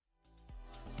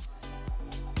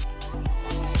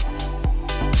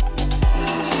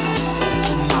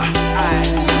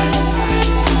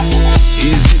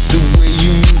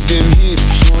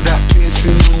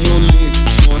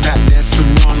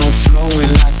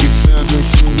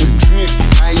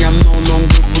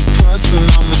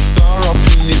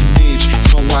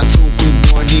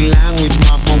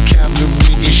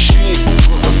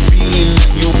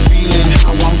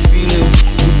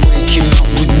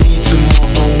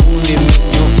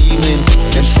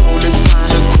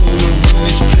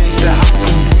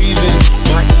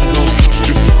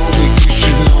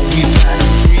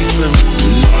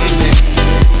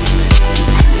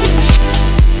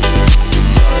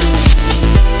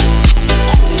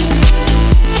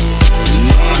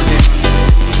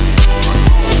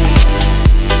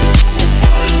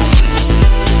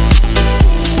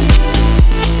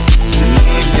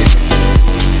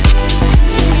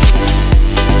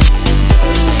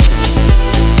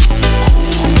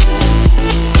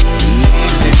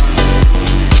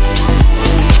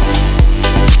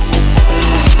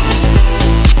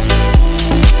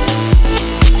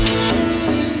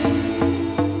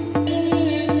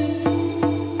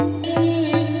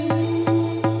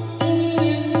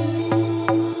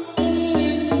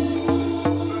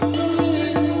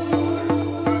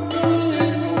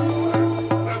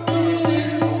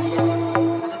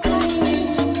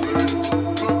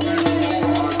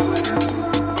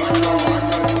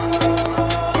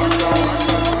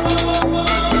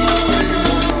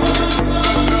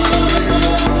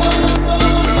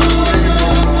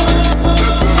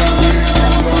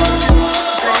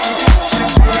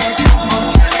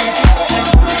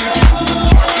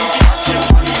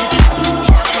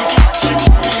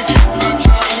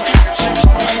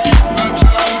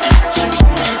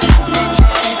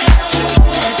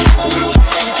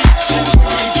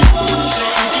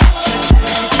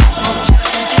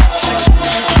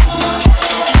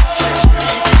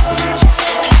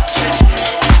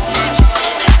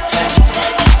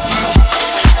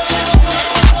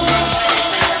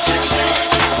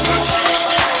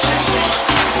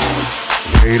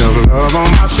love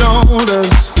on my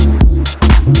shoulders.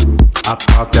 I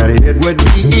thought that it would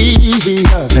be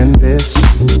easier than this.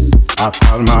 I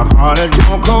thought my heart had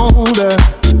grown colder,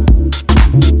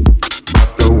 but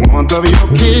the warmth of your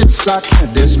kiss I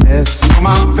can't dismiss.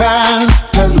 My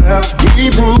past has left me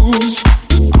bruised.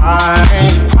 I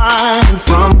ain't hiding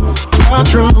from the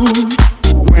truth.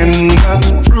 When the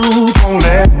truth won't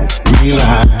let me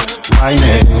lie right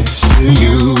next to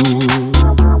you.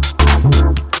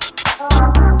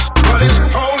 But it's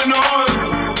holding on,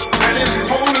 and it's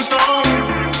holding strong.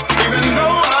 Even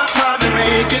though I tried to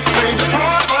make it break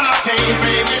apart, but I can't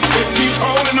fake it. It keeps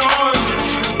holding on,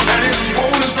 and it's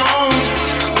holding strong.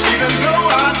 Even though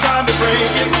I tried to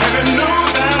break it, even know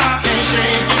that I can't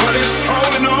shake it. But it's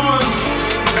holding on,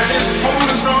 and it's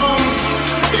holding strong.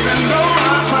 Even though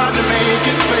I tried to make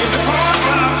it break apart,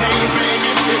 but I can't fake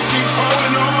it. It keeps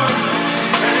holding on,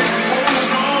 and it's holding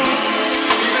strong.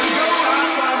 Even though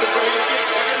I tried to break it,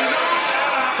 even know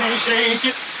that I can't shake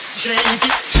it, shake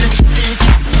it, shake it, shake it,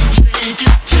 shake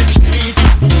it, shake it,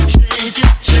 shake it, shake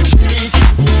it,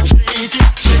 shake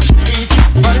it, shake it,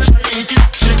 but shake it,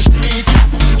 shake it,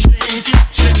 shake it,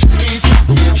 shake it,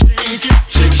 shake it,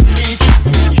 shake it,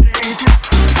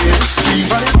 it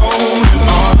keeps holding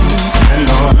on and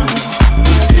on.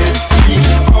 It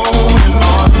keeps holding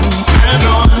on and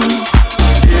on.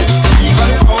 It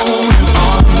keeps holding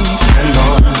on and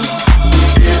on.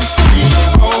 It keeps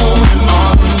holding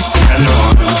on and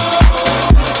on.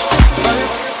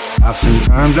 I've seen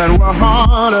times that were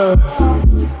harder.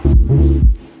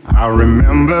 I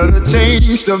remember the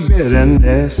taste of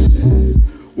bitterness.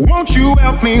 Won't you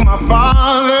help me, my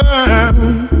Father?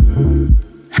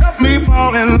 Help me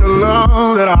fall in the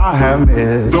love that I have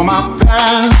missed. Though my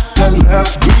past has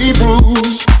left me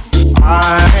bruised,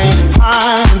 I ain't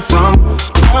hiding from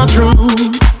the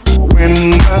truth. When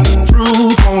the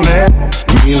truth won't let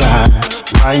me lie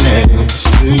right next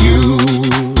to you.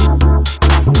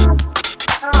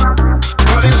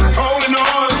 But it's holding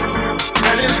on,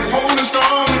 and it's holding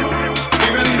strong.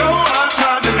 Even though I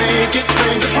tried to make it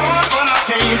break apart, but I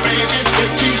can't fake it.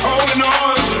 It keeps holding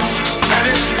on, and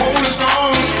it's holding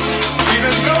strong.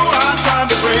 Even though I tried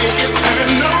to break it, even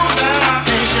know that I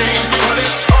can't shake it. But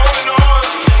it's holding on,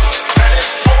 and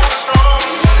it's holding strong.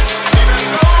 Even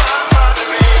though I tried to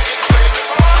make it break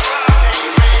apart, but I can't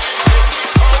fake it. It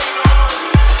keeps holding on,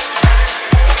 and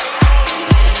it's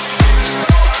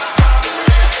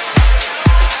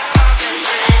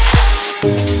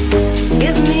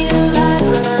Give me a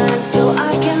lifeline so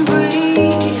I can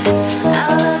breathe.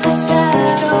 Out of the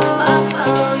shadow, I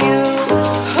follow you.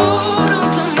 Hold on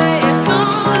to me,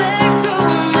 don't let go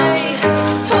of me.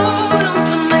 Hold on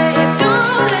to me,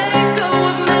 don't let go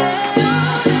of me.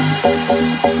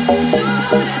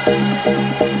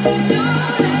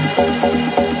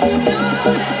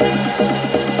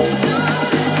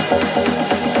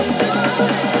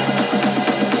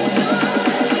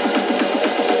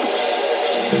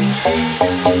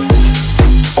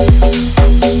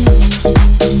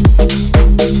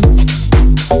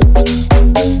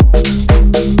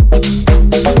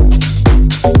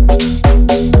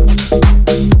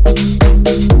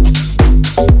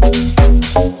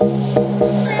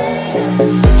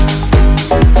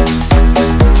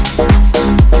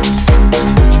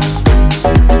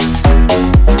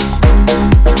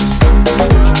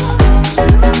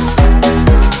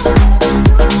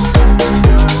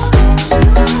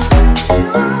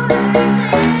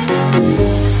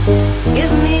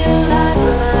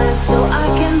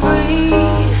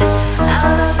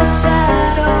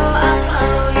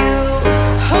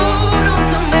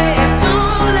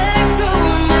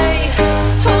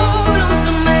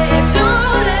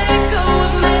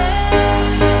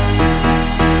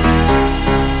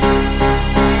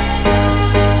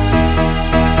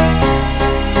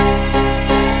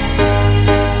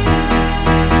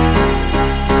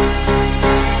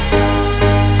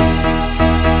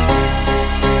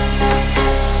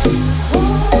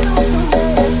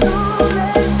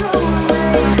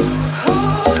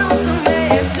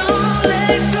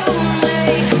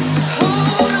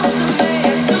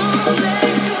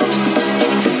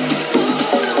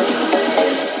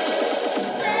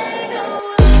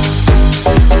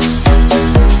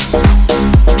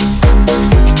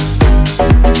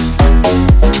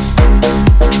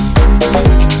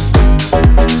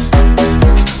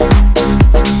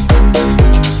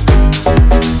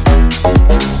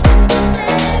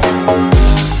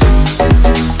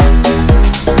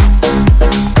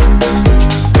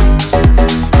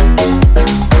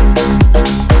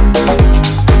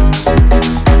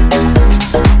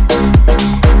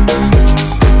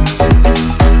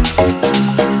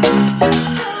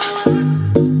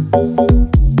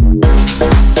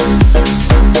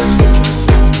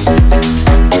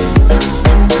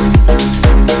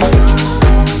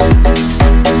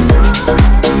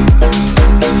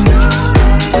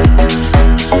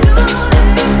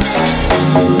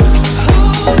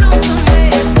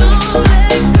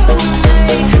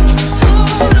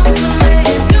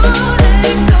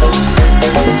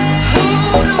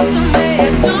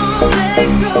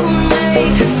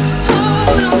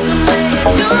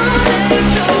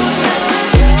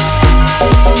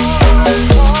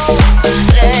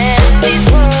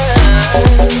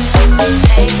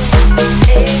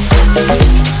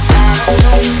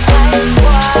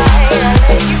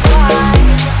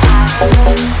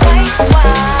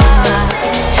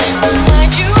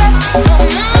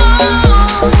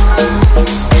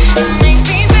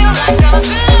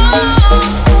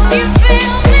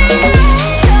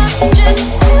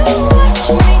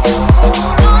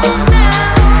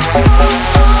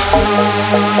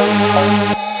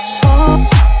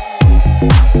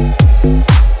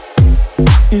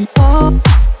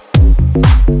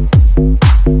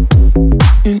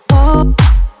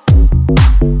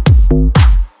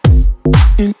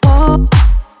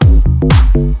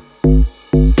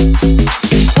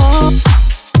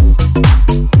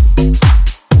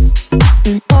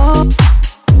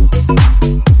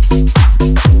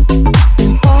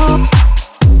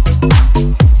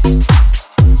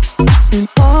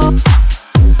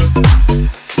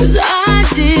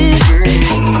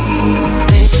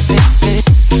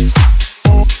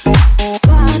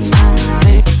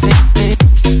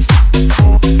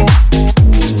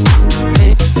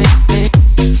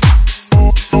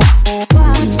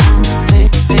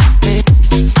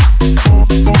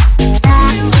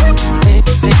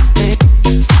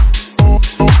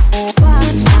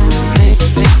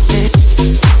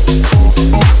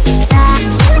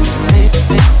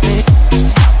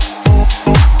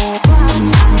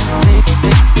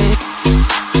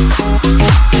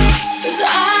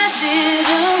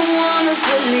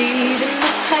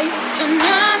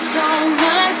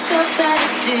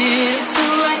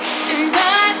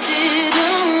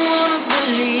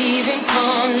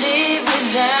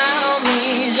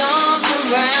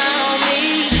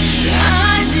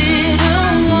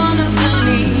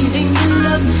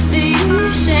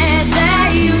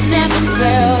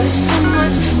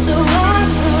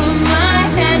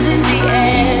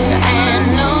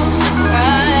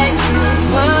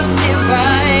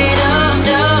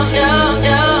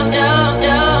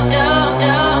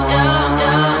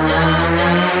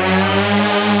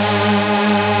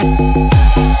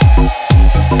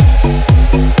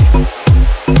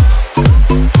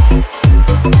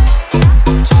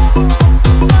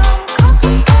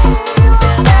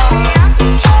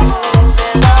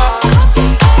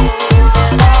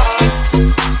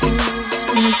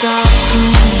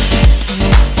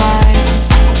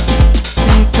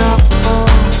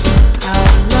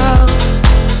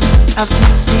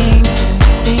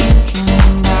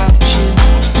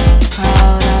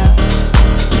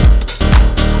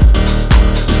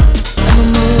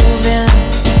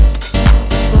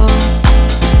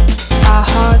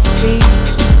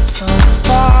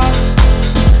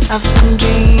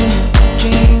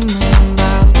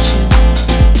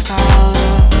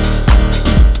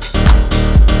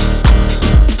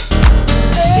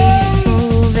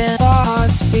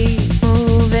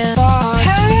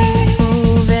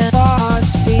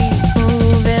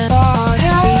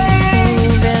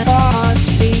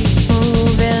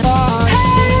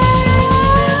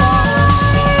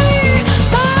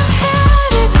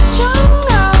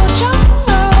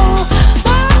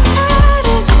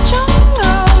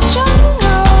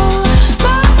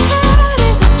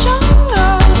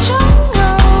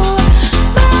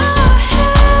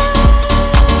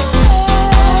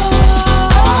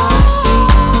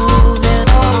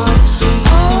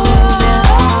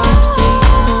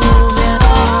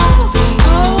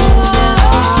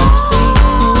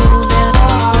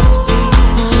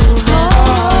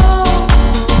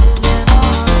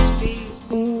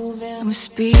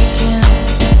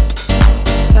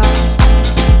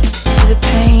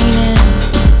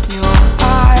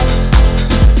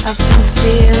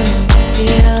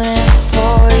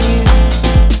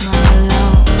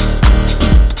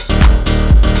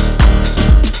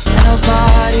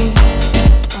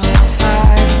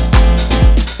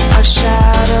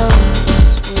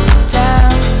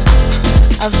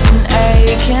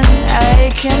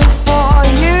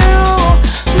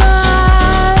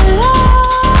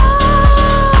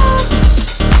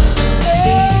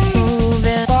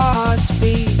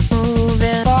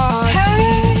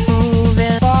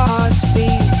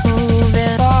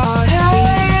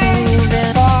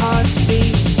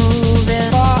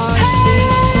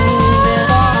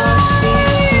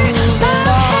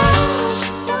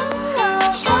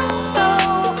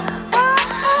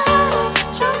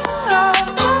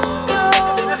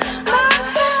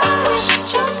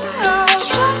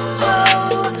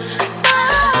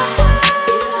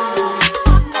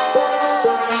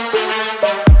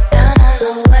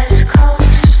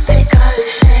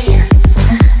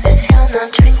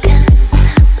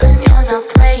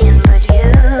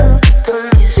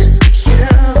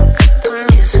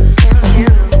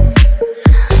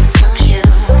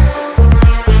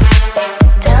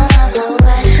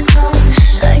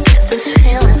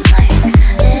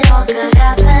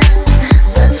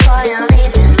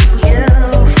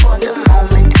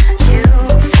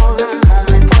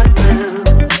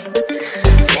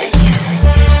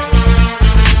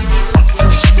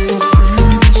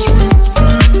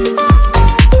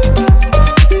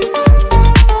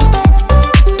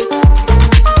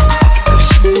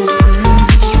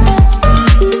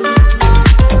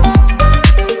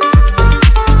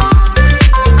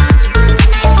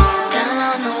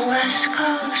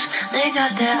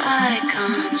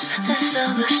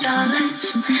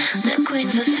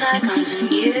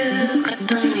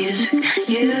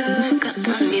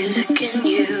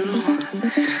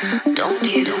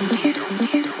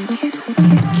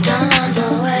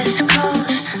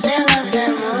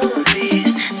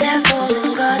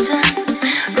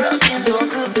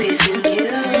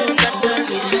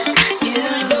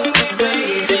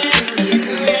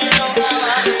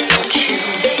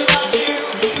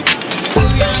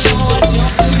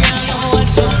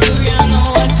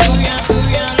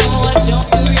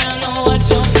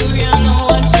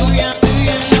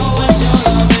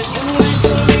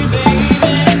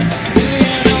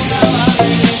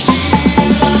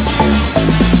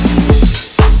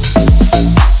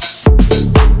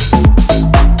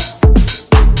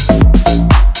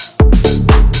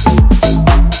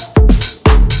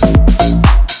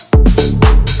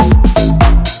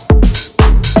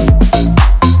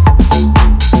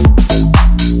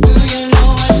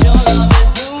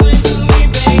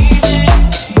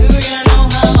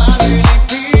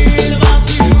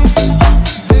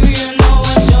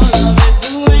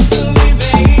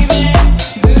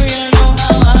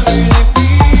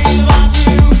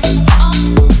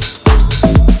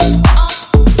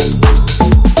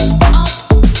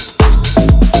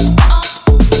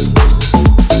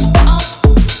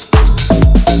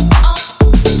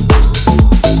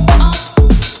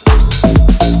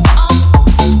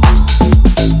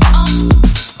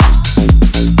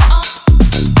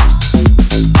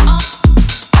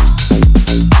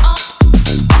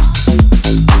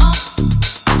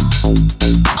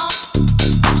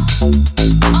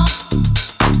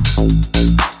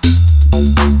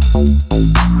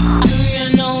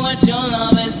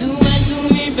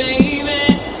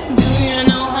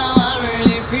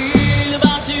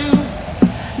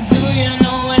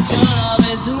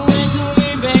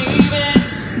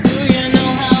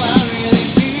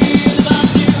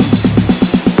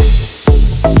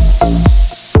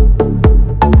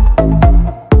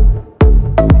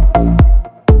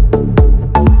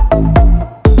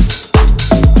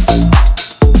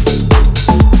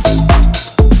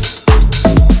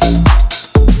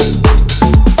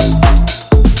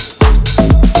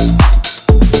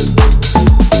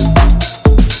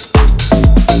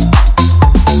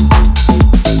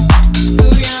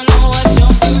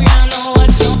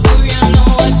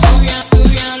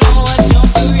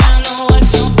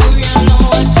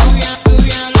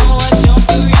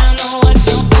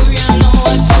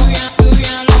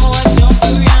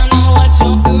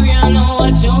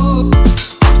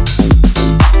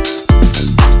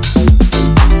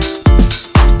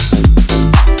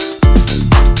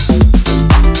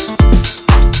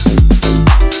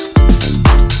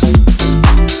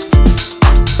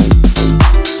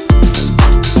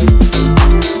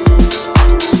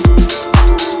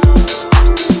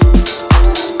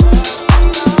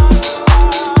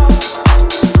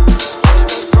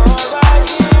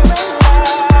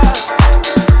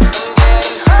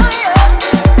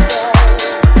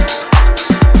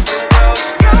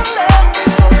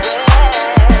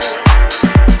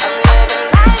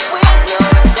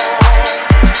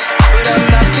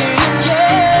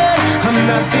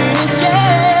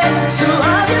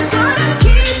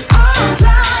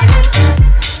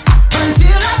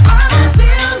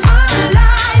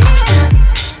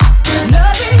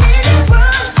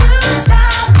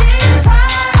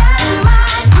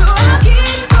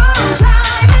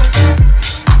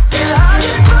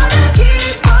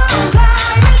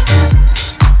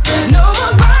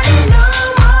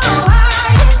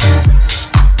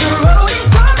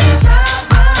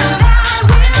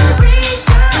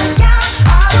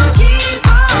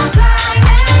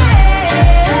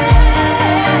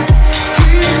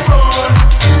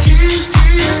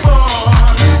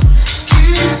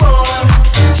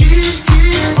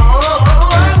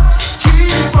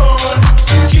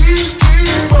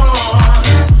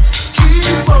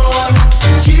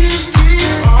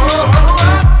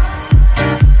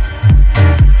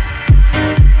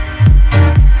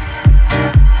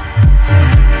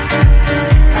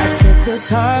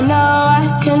 time now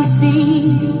I can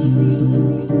see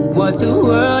what the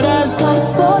world has got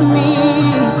for me.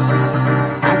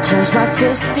 I clenched my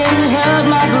fist and held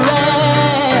my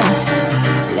breath,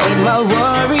 laid my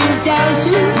worries down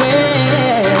to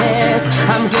rest.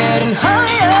 I'm getting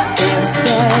higher every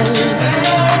day,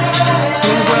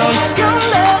 I'm growing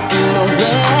stronger in my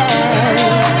way.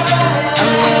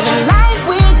 I'm living life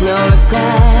with no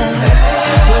regrets,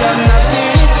 but I'm not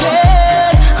finished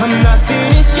yet, I'm not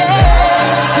finished yet.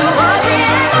 So watch me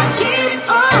as I keep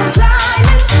on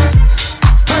climbing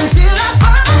until I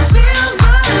find my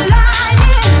silver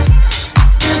lining.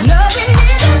 There's nothing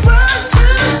in this world to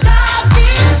stop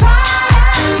this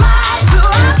heart and mind. So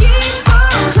I'll keep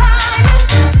on climbing.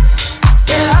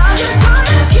 Yeah, I'm just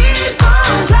gonna keep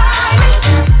on climbing.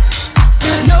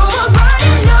 There's no more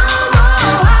running, no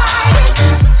more hiding.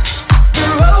 The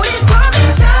road is gonna be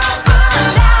tough,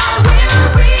 but I will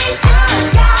reach the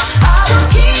sky. I will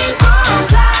keep on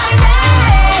climbing.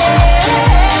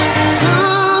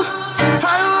 Ooh,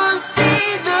 I will see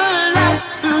the light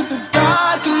through the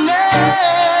darkness.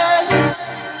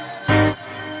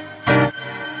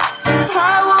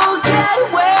 I will get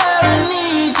where I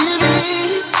need to be.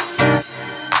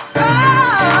 Oh,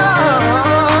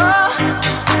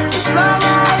 as long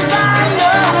as I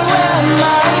know where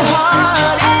my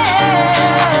heart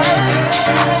is,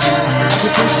 I'll be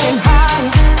pushing higher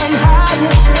and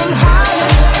higher and higher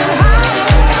and higher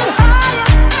and higher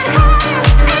and higher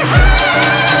and higher.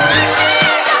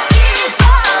 So keep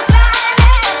on climbing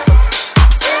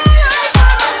till I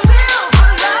find my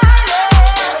silver lining.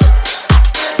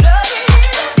 There's nothing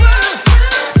in this world to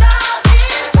stop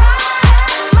this heart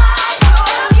and mind. So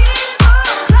I'll keep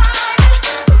on climbing.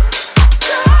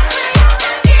 So watch me as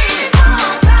I keep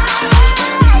on climbing.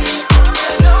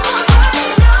 There's no more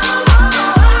running, no more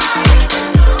hiding.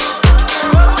 The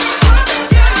road is gonna be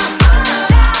tough, but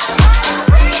I will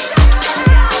reach the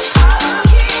sky. I will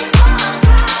keep on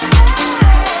climbing.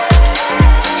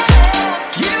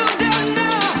 You don't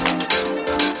know.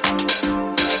 You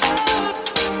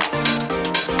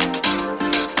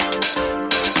don't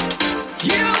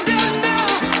know.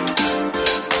 You don't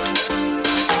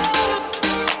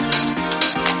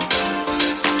know. You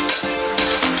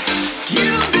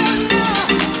don't know.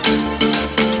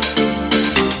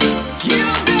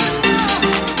 You don't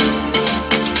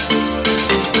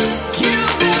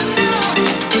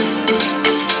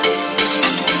know.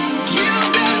 You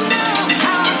don't know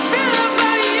how I feel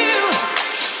about you.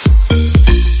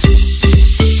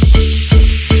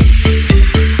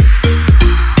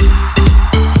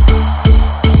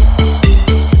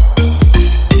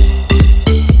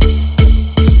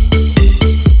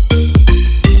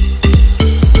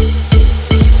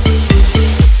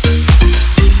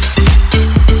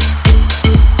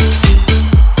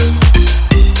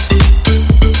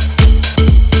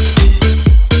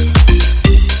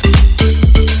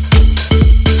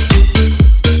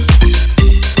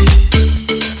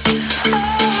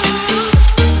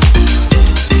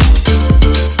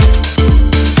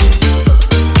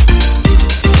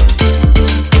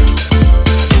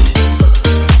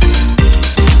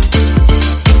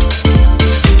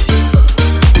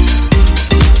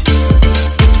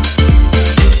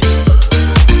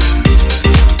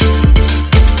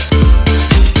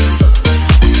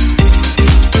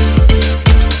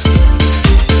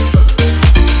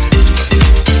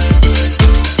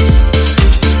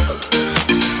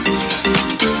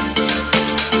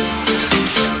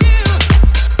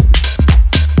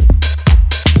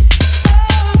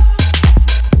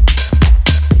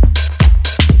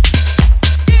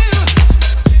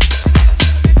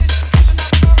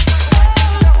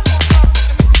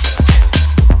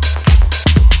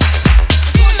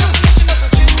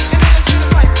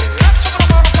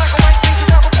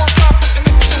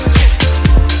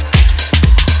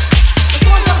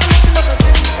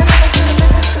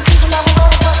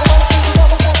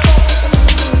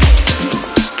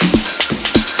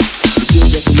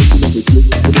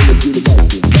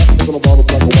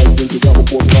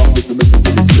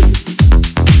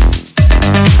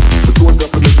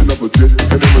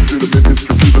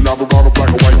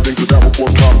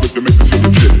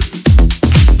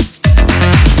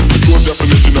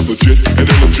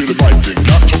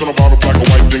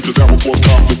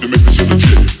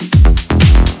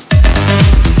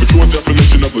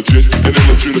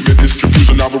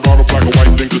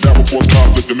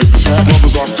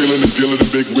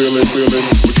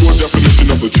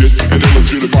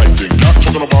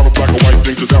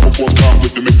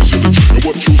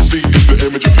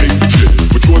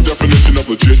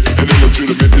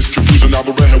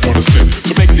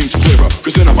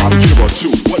 Cause in about a year or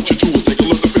two, what you do is take a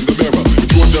look up in the mirror.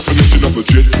 With your definition of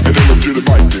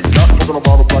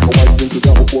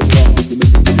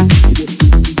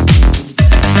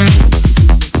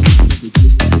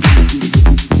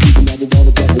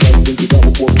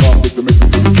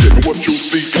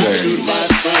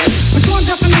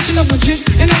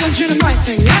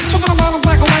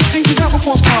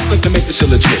still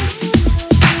legit.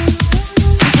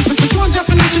 Your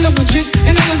definition of legit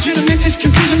and illegitimate is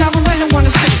confusion. I will let him wanna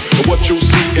say. And what you'll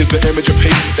see is the image of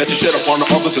hate that you shed upon the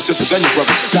others, the sisters, and your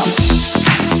brothers. Now.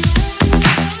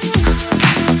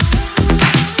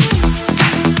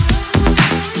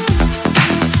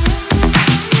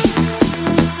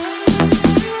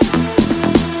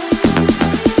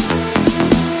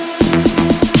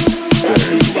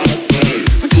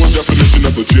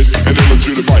 Legit and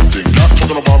illegitimate thing. Not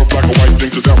talking about a black or white thing,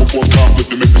 cause that will cause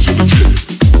conflict and make this illegit.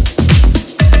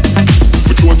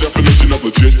 But your definition of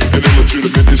legit and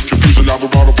illegitimate is confusing. Not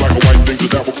about a black or white thing, cause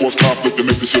that will cause conflict and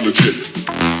make this illegit.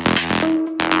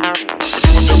 But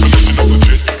your definition of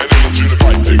legit and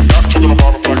illegitimate thing. Not talking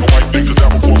about a black or white thing, cause that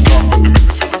will cause conflict and make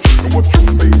this illegit. And what you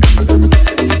think is the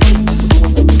evidence.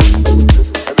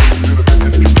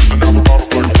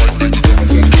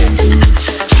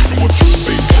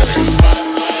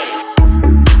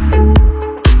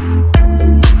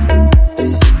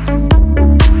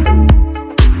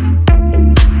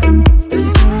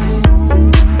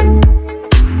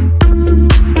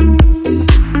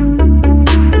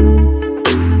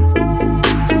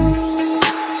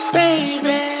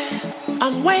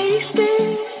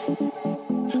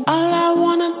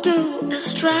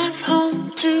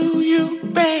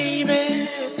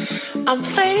 I'm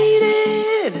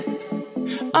faded.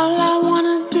 All I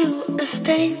wanna do is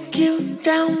take you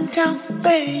downtown,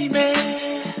 baby.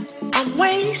 I'm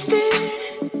wasted.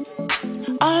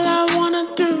 All I wanna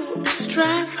do is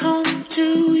drive home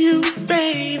to you,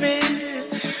 baby.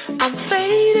 I'm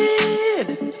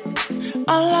faded.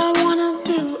 All I wanna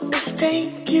do is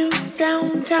take you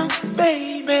downtown,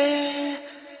 baby.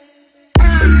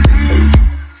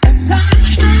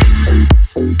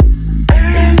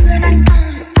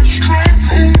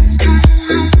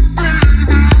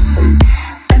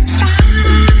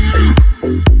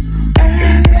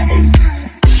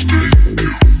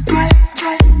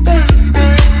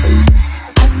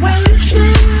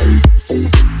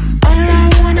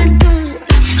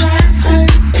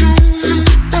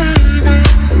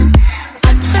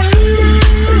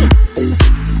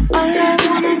 All I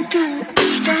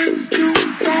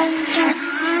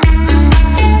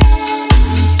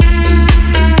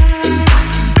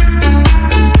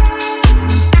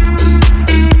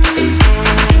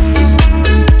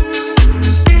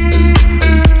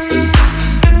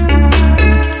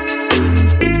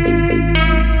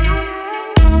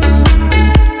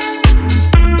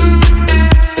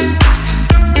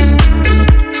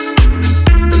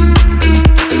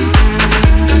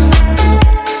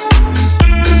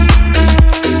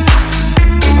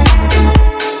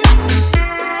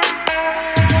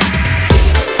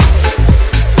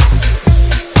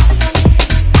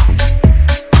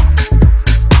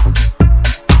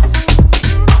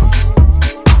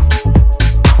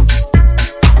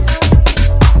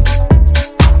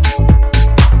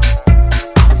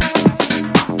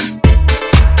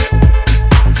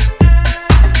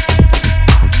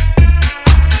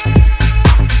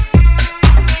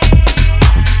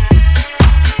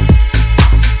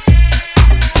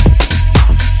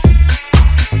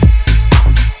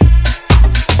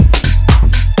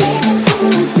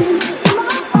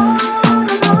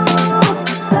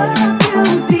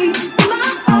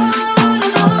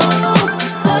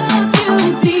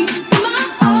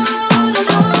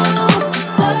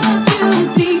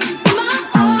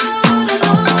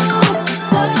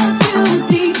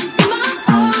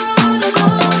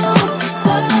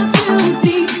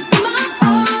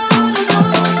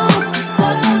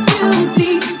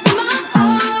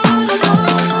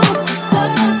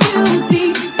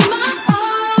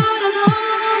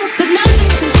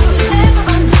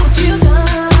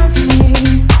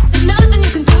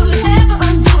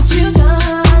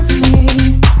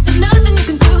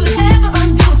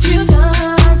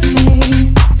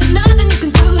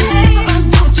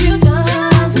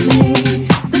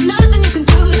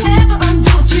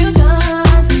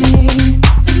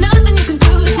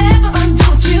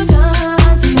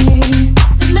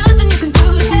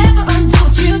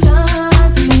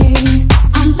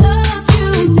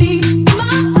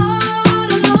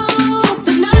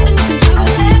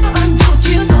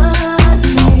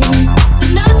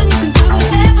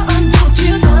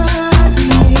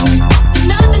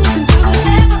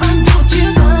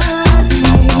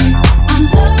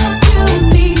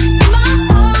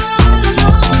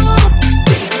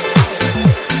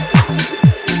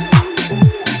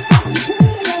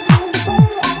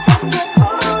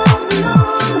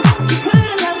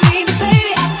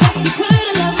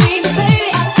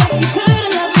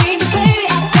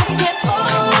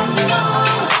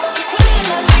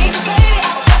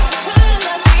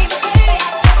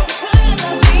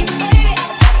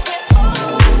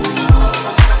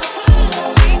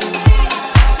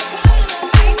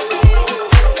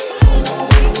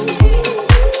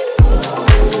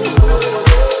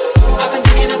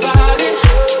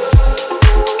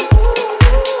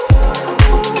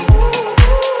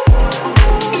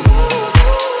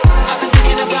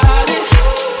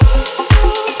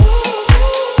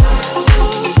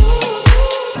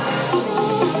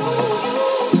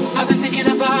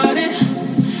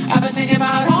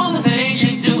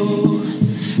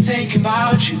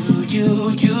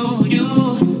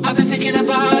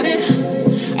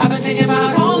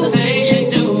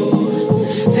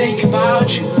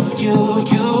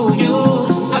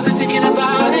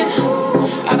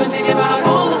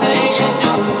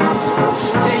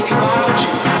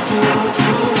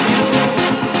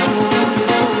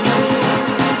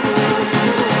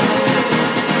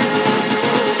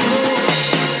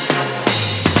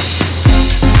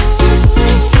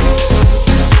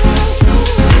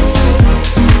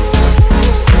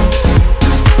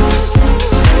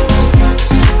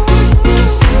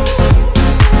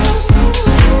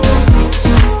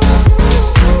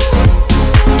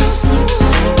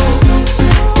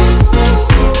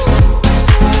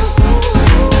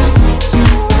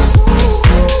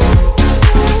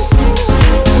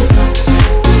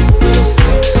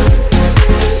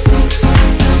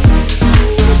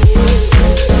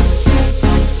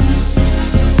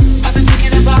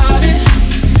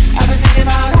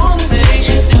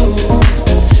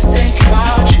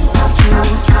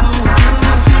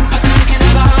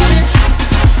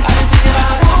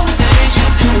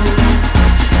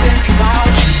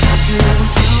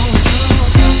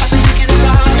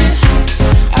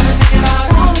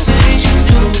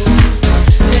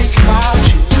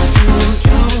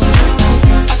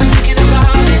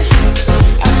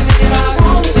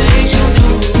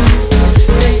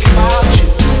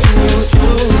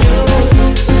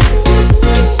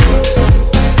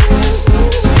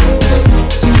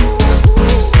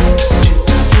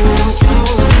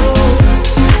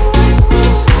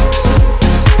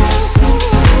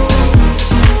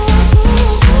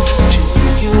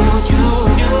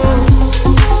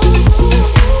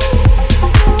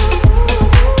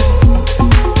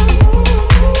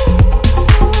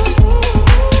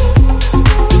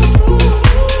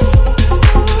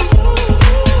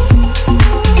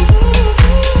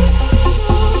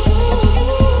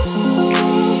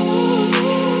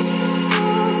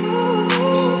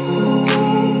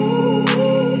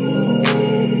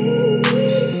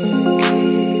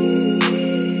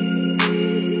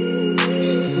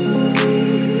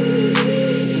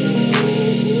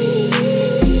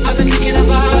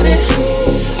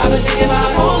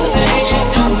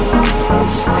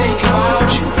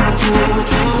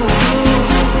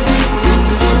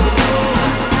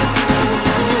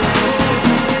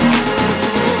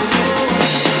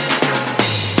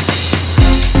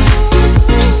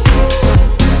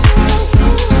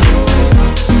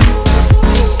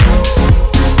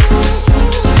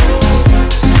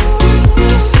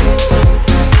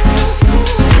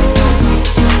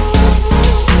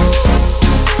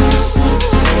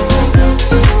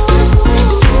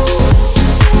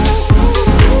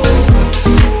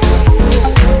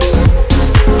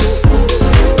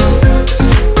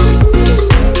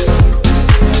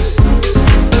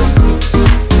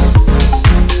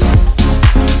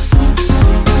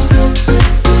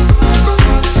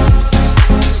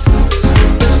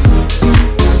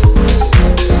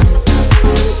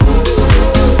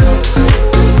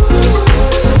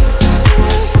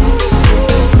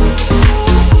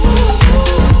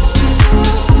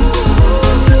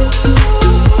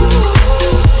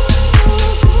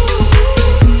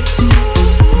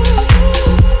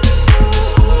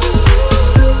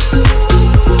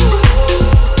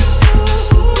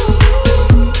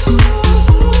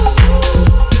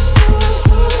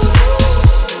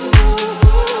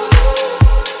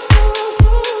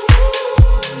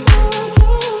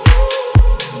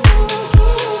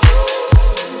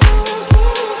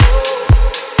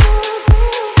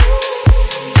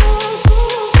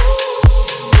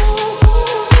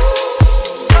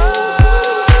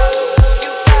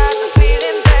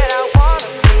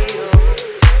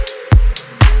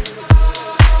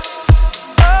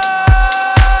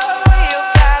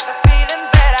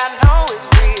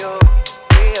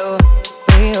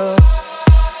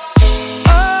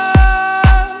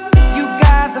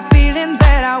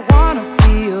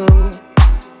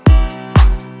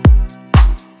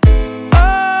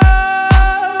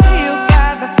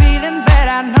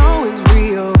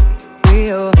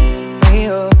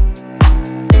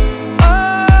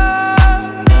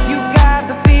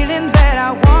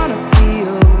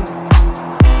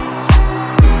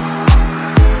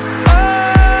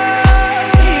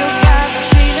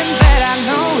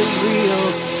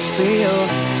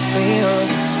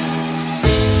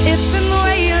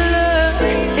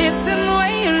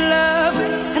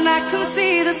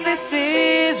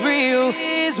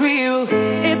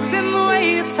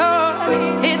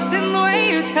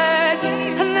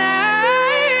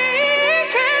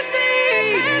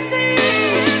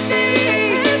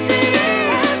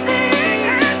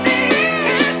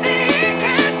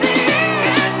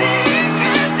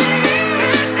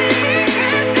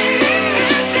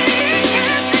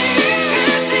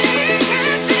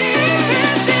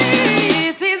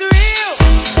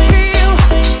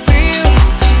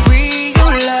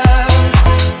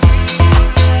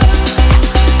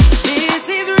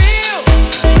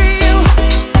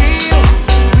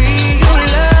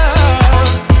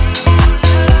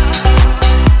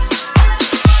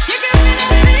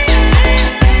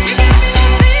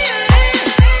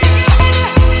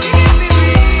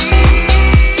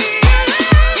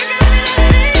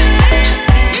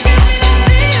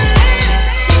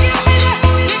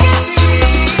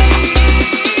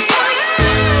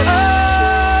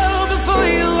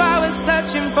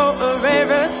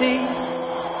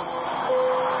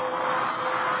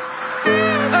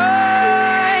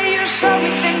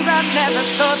never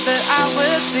thought that I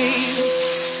would see.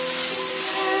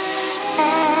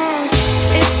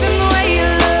 It's in the way you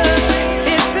look,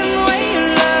 it's in the way you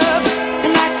love,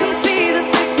 and I can see that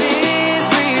this is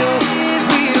real,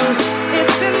 real.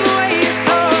 It's in the way you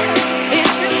talk,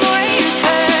 it's in the way you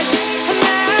touch, and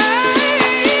I can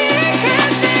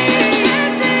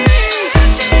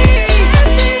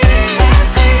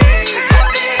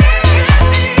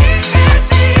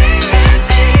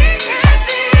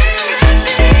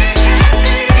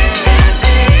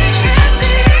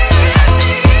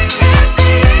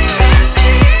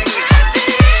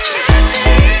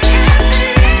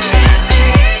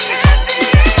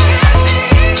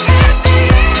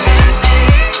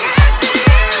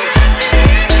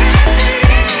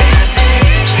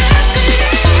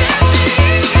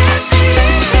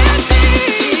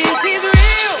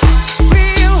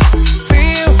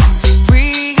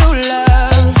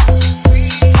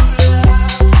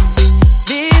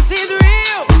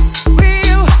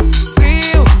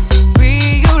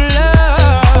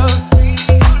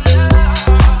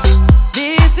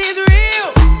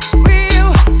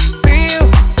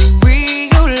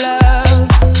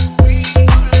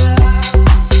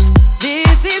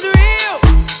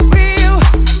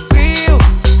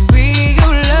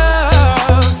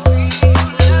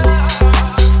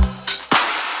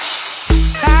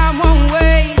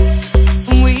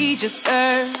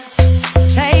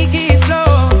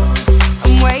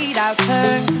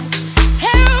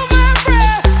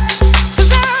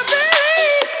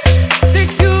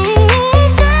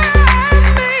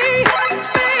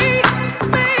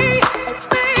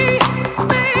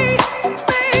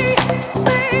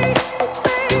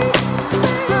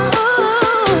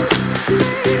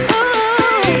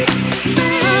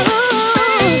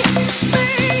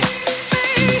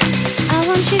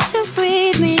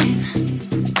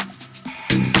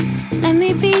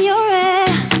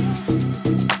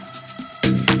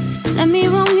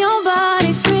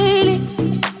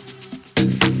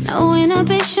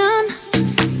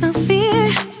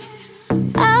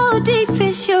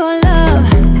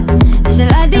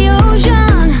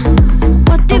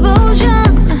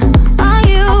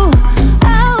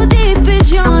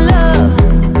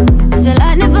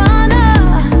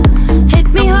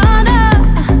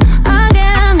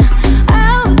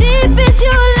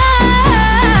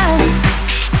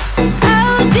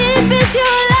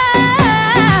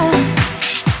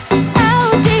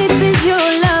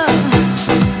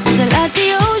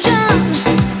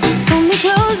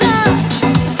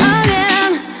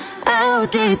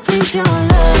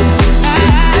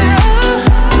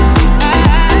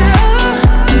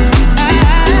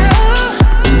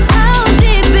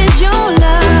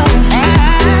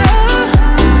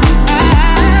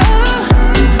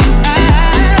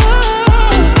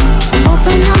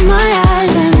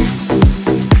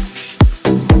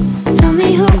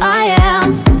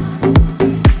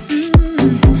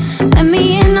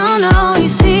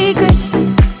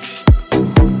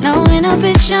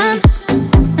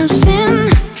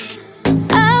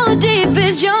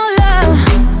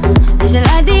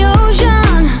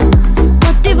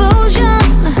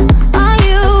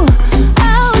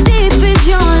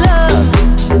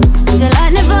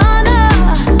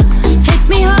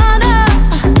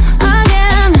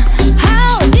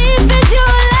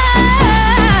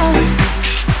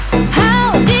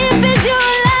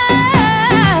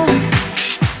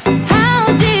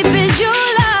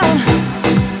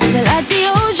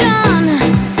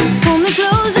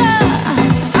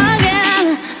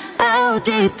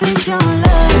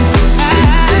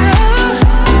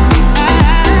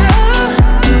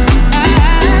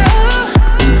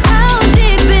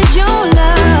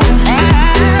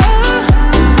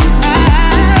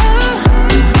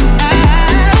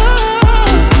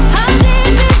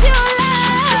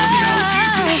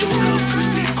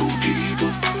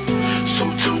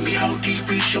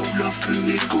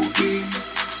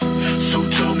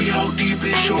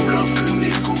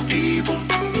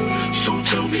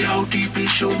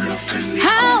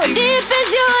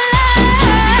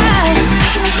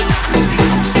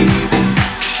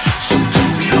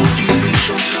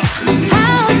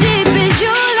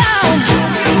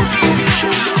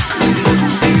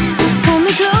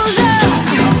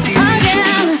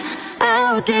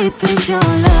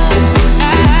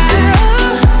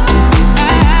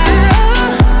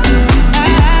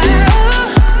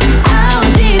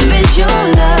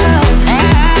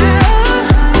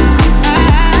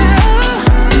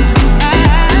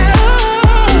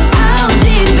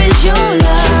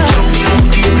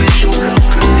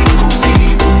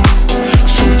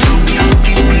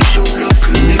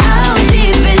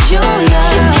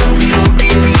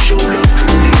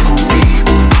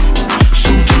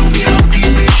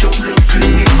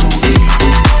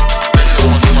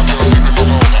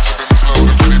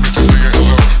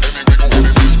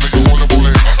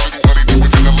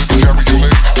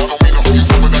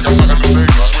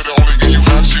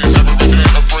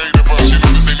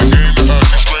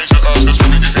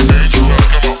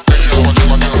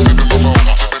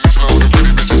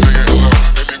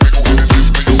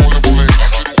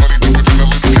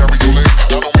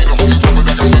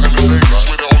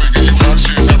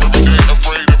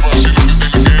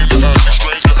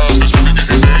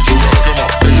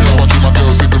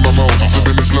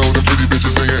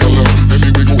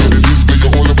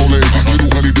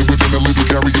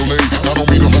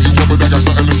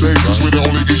got something to say. Swear they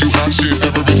only give you hot shit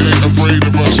every day. Afraid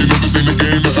of us, you know this ain't a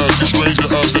game to us. You strange to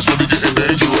us, that's when we getting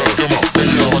dangerous. Come on, hey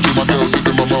yo, watching my girl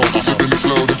sipping my mo, sipping it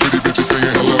slow. The pretty bitches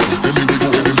saying hello. Then we go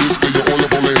ahead and display your all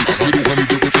up on lane. Little honey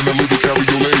dip it in a little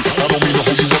cabriolet. I don't mean to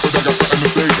hold you up, but I got something to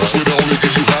say. Swear they only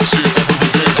give you hot shit every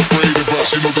day. Afraid of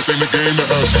us, you know this ain't a game to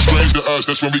us. You strange to us,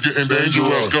 that's when we getting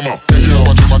dangerous. Come on, hey yo,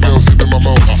 watching my girl sipping my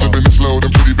mo, sipping it slow.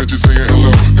 The pretty bitches saying hello.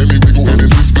 Then we go ahead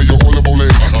and display your all up on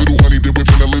lane. Little honey dip it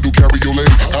in a little cabriolet.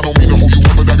 I don't mean to hold you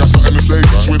up, but I got something to say.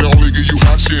 Swear they only give you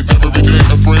hot shit every day.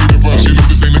 Afraid of us, you know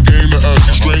this ain't a game to us.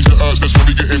 You strange to us, that's when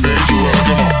we getting dangerous.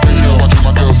 Come on, hey yo, watching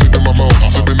my girl sipping my mo,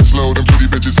 sipping it slow. Them pretty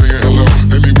bitches saying hello.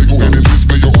 Then we go ahead and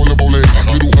display your all up on lane.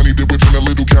 Little honey dip it in a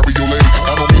little cabriolet.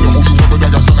 I don't mean to hold you up, but I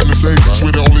got something to say.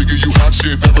 Swear they only give you hot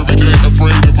shit every day.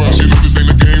 Afraid of us, you know this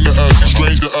ain't a game to us. You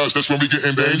strange to us, that's when we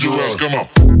getting dangerous. Come on.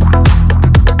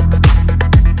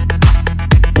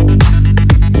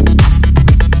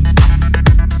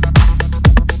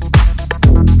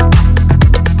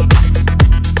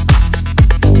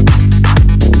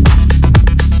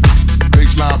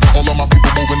 All of my people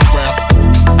moving around.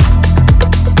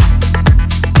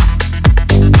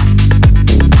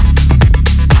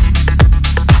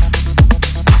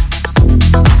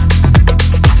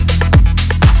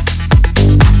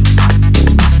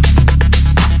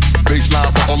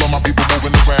 Baseline for all of my people moving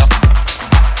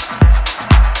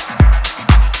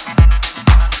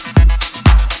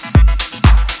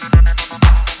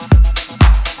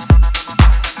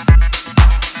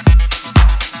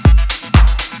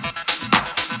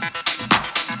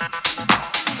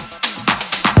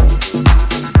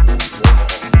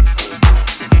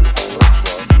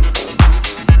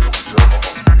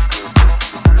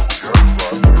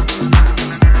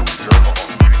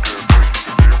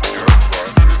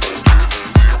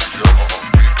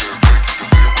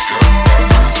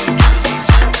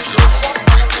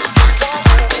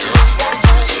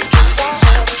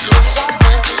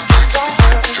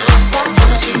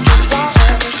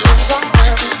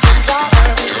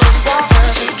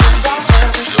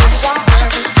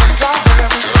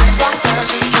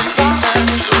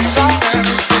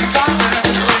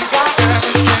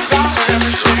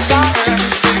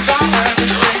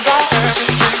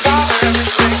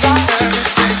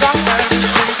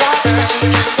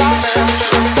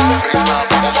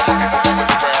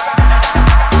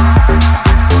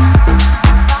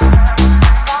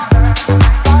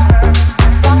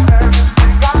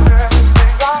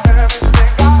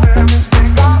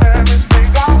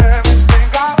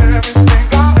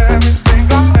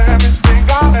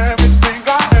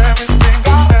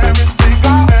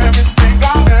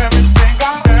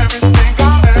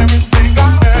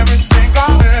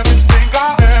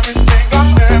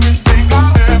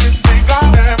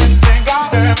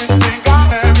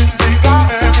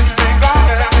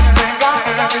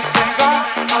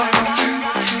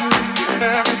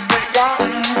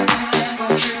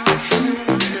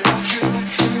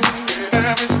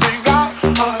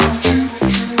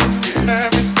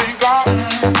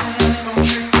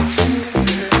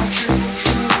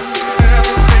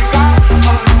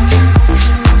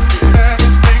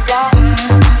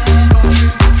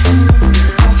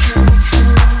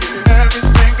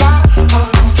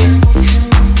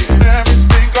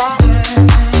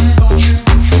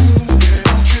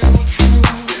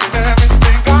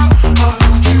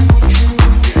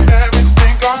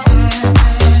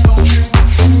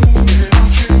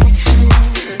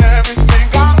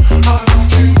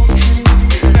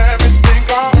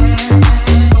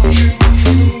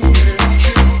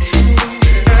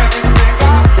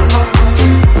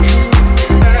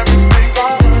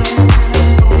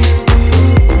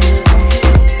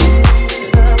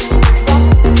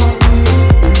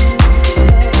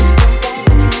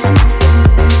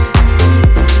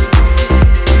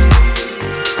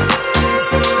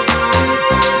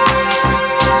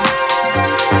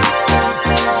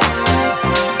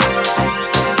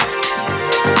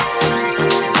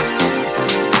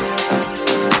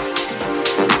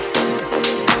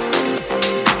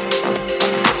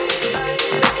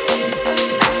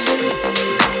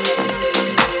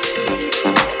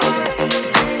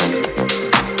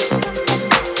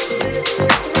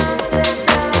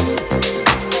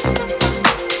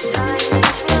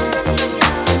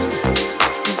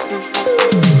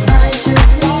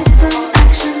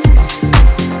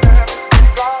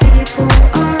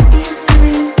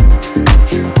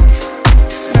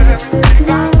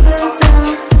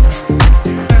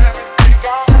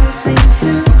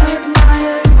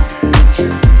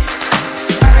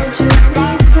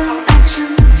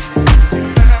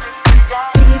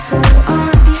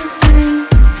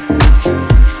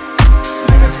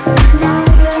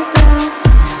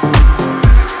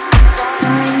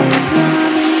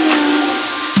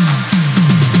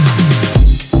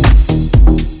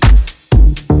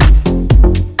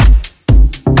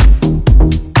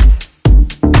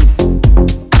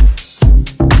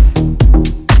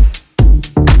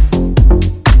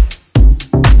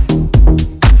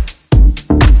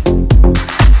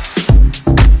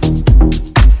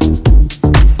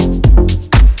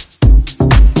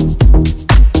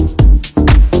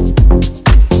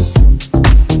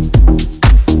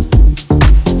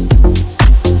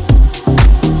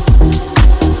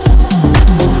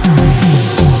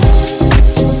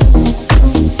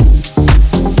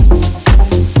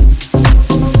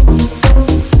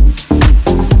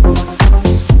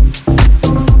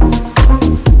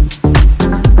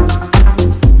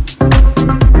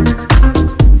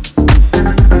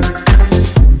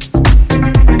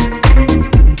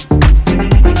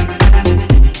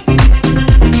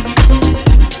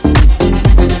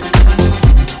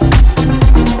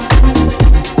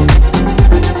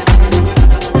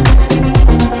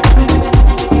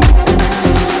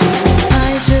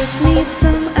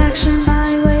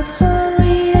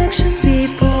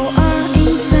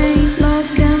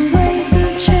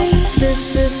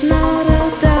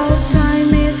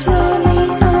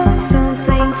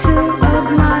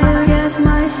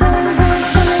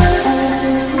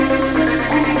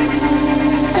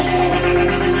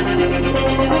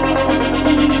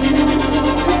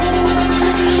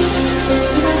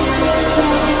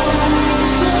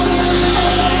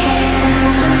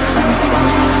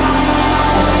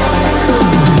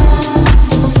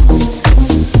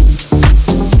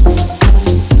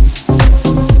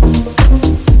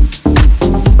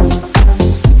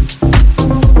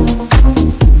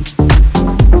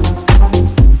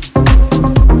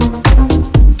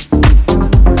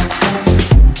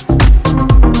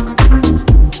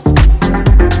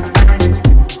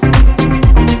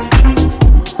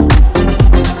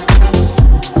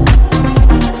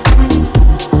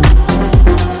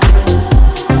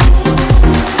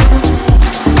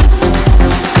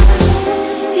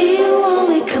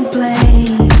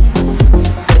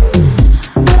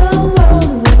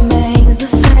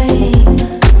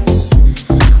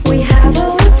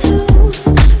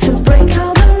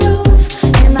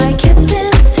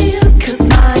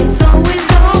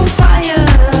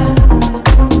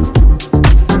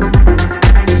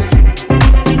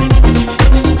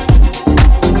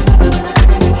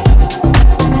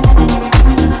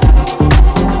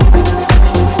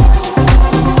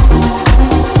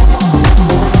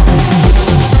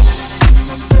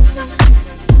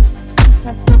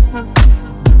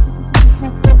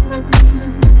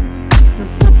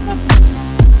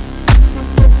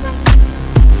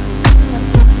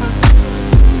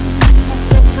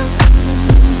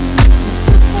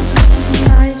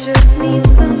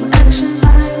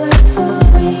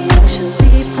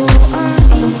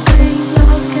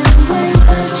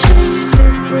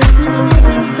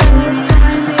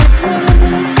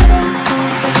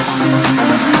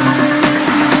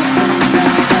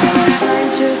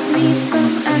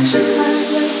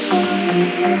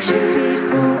attraction.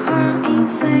 People are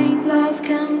insane. Love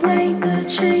can break the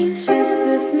chains. This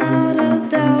is not a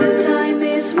doubt. Time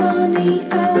is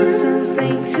running out.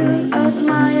 Something to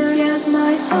admire. Yes,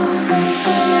 my soul's on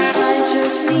fire. I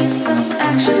just need some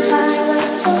action.